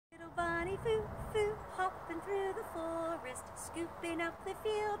Foo Foo, hopping through the forest, scooping up the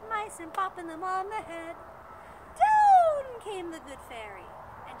field mice and popping them on the head. Down came the good fairy,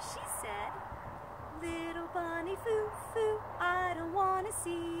 and she said, Little Bunny Foo Foo, I don't want to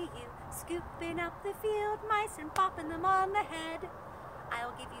see you scooping up the field mice and popping them on the head.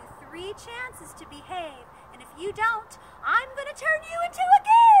 I'll give you 3 chances to behave, and if you don't, I'm going to turn you into a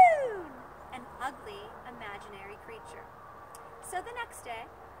goon! An ugly, imaginary creature. So the next day,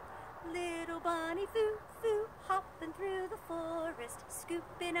 Little Bunny Foo Foo, hopping through the forest,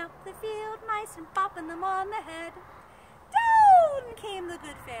 scooping up the field mice and popping them on the head. Down came the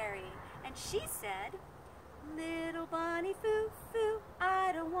good fairy, and she said, Little Bunny Foo Foo,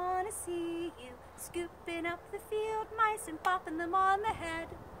 I don't want to see you scooping up the field mice and popping them on the head.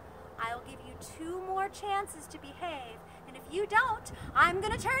 I'll give you 2 more chances to behave, and if you don't, I'm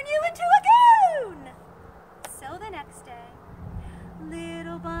going to turn you into a goon! So the next day,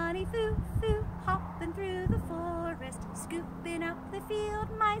 Little Bunny Foo Foo, hopping through the forest, scooping up the field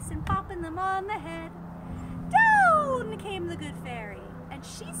mice and popping them on the head. Down came the good fairy, and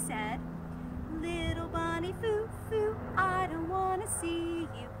she said, Little Bunny Foo Foo, I don't want to see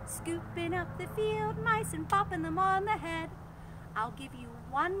you scooping up the field mice and popping them on the head. I'll give you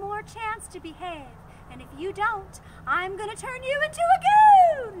 1 more chance to behave, and if you don't, I'm going to turn you into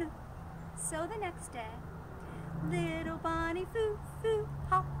a goon! So the next day, Little Bunny Foo Foo,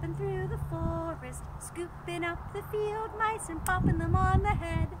 hopping through the forest, scooping up the field mice and popping them on the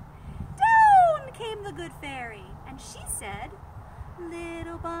head. Down came the good fairy, and she said,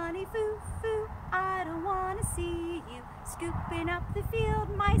 Little Bunny Foo Foo, I don't want to see you scooping up the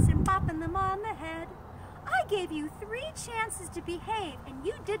field mice and popping them on the head. I gave you 3 chances to behave, and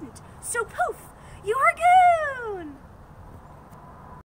you didn't, so poof, you're a goon!